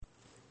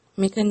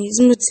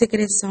Mecanismo de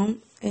secreção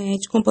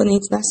de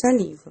componentes da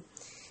saliva.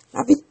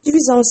 Na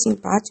divisão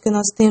simpática,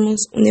 nós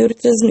temos o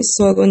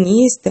neurotransmissor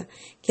agonista,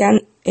 que é a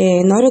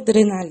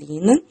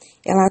noradrenalina.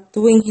 Ela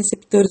atua em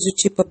receptores do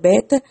tipo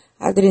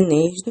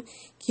beta-adrenérgico,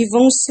 que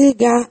vão se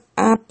ligar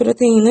à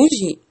proteína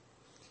G.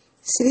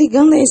 Se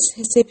ligando a esses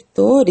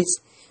receptores,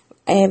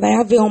 vai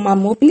haver uma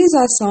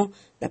mobilização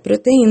da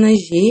proteína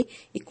G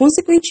e,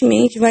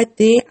 consequentemente, vai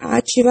ter a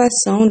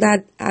ativação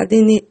da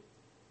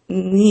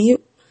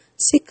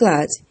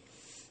adenosciclase,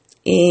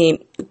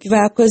 o que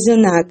vai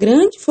ocasionar a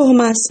grande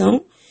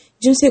formação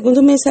de um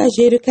segundo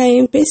mensageiro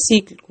KMP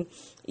cíclico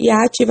e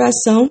a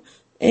ativação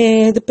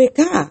do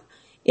PKA.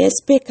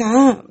 Esse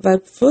PKA vai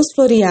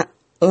fosforilar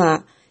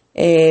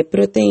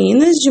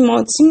proteínas de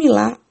modo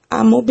similar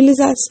à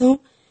mobilização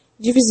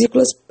de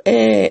vesículas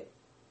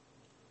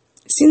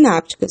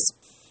sinápticas.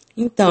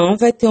 Então,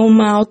 vai ter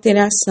uma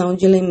alteração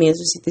de elementos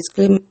do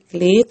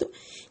citoesqueleto,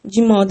 de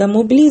modo a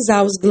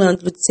mobilizar os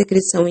glândulos de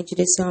secreção em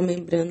direção à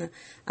membrana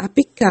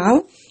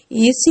apical,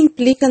 e isso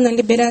implica na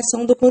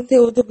liberação do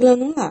conteúdo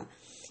glandular.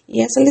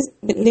 E essa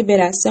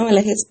liberação ela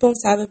é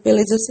responsável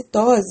pela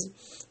exocitose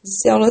de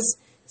células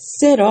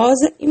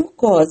serosa e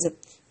mucosa,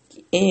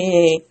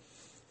 que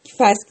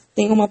faz que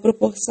tenha uma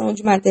proporção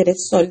de matéria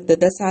sólida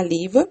da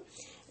saliva,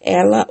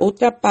 ela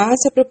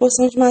ultrapassa a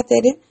proporção de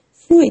matéria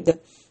fluida.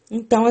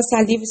 Então, a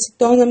saliva se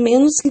torna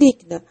menos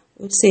líquida,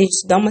 ou seja,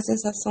 isso dá uma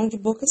sensação de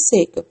boca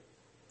seca.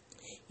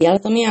 E ela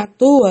também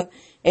atua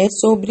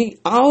sobre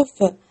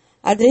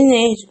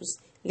alfa-adrenérgicos,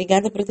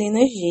 ligado à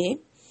proteína G,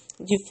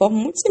 de forma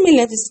muito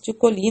semelhante à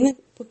acetilcolina,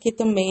 porque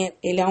também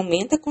ele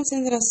aumenta a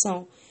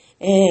concentração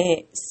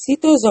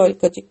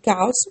citosólica de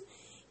cálcio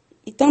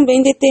e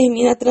também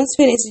determina a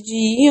transferência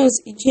de íons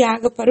e de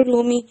água para o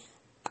lúmen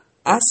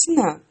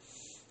acinar.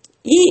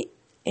 E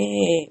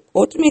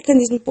outro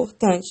mecanismo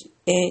importante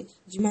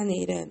de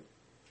maneira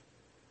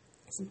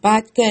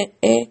simpática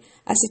é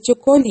a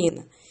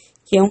acetilcolina,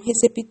 que é um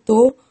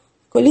receptor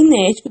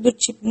colinético do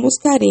tipo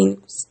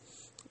muscarínicos,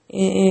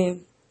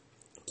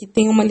 que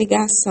tem uma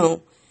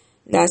ligação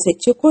da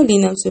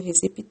acetilcolina ao seu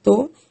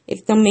receptor.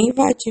 Ele também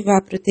vai ativar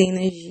a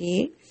proteína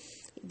G,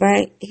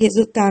 vai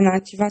resultar na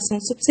ativação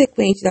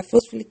subsequente da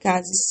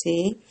fosfolicase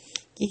C,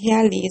 que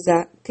realiza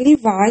a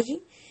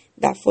clivagem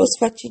da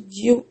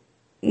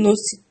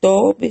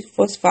fosfatidilnocitol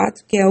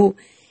bifosfato, que é o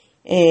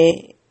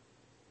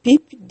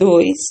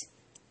PIP2,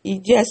 e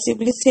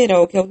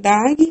diacilglicerol, que é o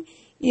DAG,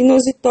 e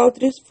inositol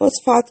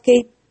trifosfato, que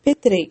é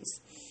IP3.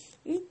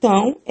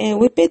 Então,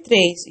 o IP3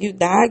 e o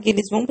DAG,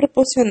 eles vão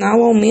proporcionar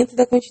o aumento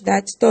da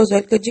quantidade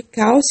citosólica de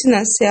cálcio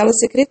nas células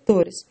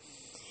secretoras.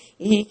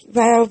 E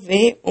vai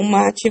haver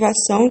uma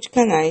ativação de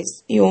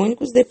canais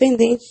iônicos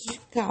dependentes de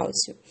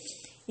cálcio.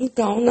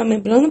 Então, na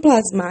membrana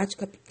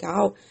plasmática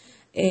apical,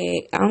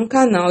 há um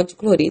canal de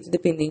cloreto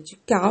dependente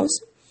de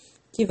cálcio,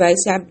 que vai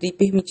se abrir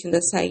permitindo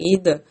a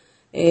saída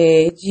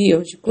de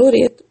íons de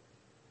cloreto.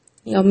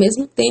 E, ao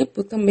mesmo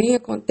tempo, também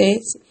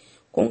acontece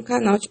com o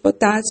canal de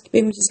potássio, que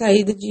permite a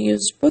saída de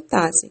íons de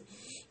potássio.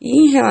 E,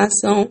 em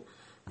relação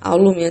ao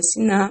lúmen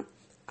acinar,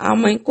 há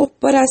uma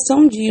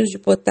incorporação de íons de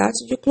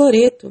potássio e de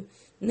cloreto,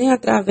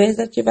 através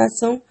da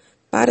ativação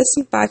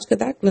parasimpática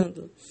da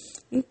glândula.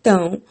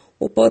 Então,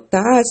 o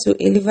potássio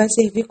ele vai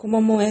servir como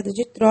uma moeda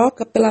de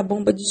troca pela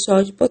bomba de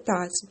sódio de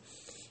potássio,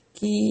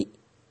 que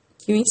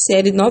o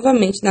insere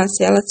novamente na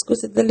célula às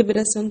custas da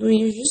liberação do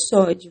íons de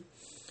sódio.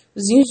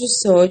 Os íons de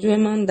sódio é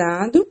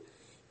mandado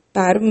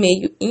para o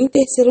meio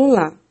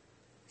intercelular.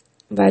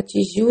 Vai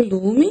atingir o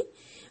lúmen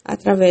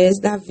através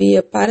da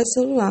via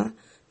paracelular,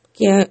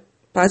 que é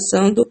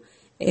passando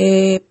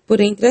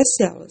por entre as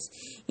células.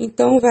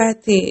 Então, vai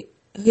ter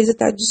o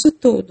resultado disso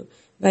tudo.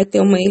 Vai ter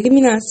uma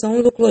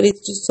eliminação do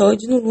cloreto de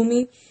sódio no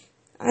lúmen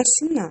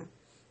acinar.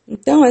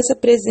 Então, essa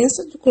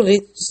presença do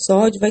cloreto de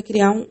sódio vai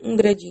criar um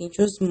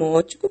gradiente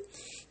osmótico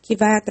que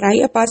vai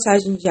atrair a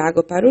passagem de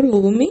água para o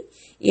lúmen,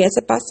 e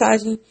essa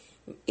passagem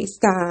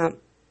está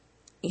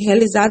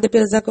realizada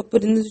pelas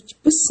aquaporinas do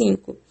tipo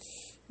 5.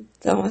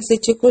 Então, a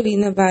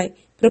acetilcolina vai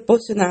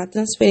proporcionar a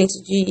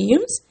transferência de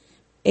íons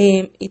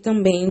e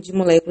também de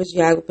moléculas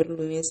de água para o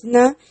lúmen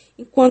acinar,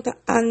 enquanto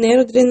a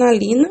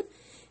noradrenalina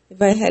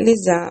vai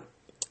realizar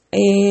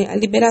a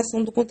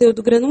liberação do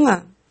conteúdo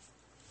granular.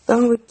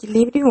 Então, o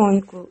equilíbrio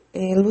iônico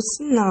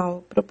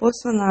lucinal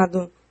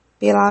proporcionado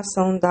pela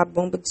ação da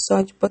bomba de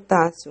sódio e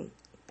potássio,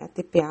 a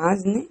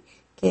TPase,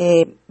 que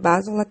é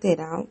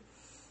basolateral,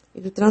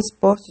 e do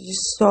transporte de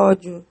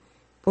sódio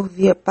por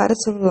via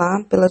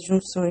paracelular pelas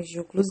junções de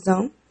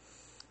oclusão,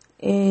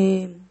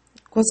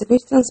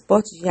 consequente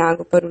transporte de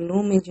água para o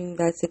lúmen de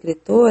unidade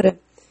secretora,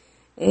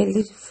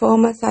 ele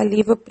forma a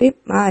saliva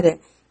primária,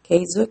 que é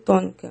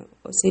isotônica,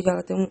 ou seja,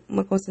 ela tem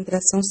uma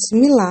concentração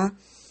similar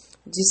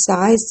de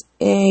sais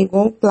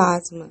igual ao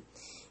plasma.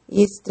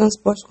 E esse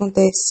transporte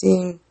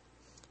acontece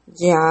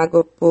de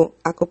água por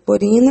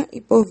aquaporina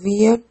e por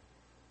via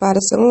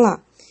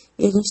paracelular.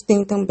 E a gente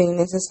tem também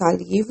nessa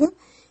saliva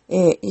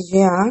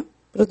IgA,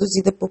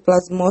 produzida por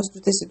plasmócitos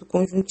do tecido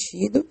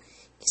conjuntivo,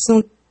 que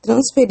são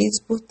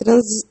transferidos por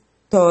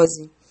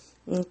transitose.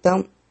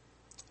 Então,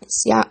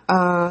 Se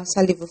a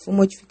saliva for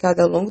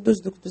modificada ao longo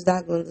dos ductos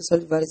da glândula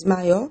salivares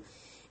maior,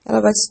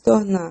 ela vai se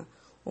tornar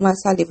uma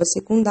saliva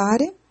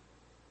secundária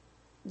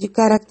de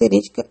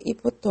característica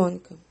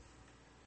hipotônica.